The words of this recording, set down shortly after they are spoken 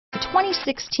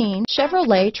2016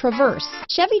 Chevrolet Traverse.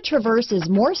 Chevy Traverse is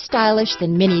more stylish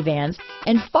than minivans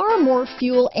and far more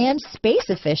fuel and space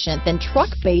efficient than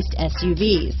truck-based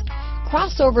SUVs.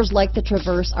 Crossovers like the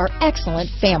Traverse are excellent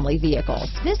family vehicles.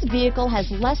 This vehicle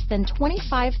has less than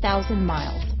 25,000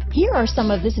 miles. Here are some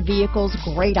of this vehicle's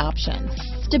great options: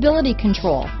 stability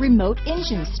control, remote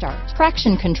engine start,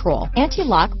 traction control,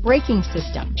 anti-lock braking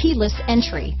system, keyless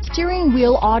entry, steering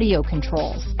wheel audio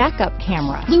controls, backup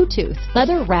camera, Bluetooth,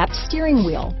 leather-wrapped steering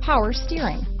wheel, power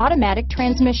steering, automatic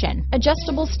transmission,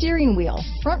 adjustable steering wheel,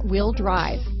 front-wheel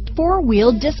drive,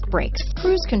 four-wheel disc brakes,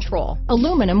 cruise control,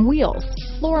 aluminum wheels,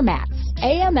 floor mats,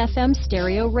 AM/FM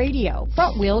stereo radio,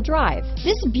 front-wheel drive.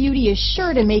 This beauty is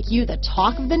sure to make you the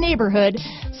talk of the neighborhood,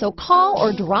 so call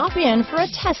or drop in for a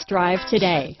test drive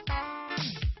today.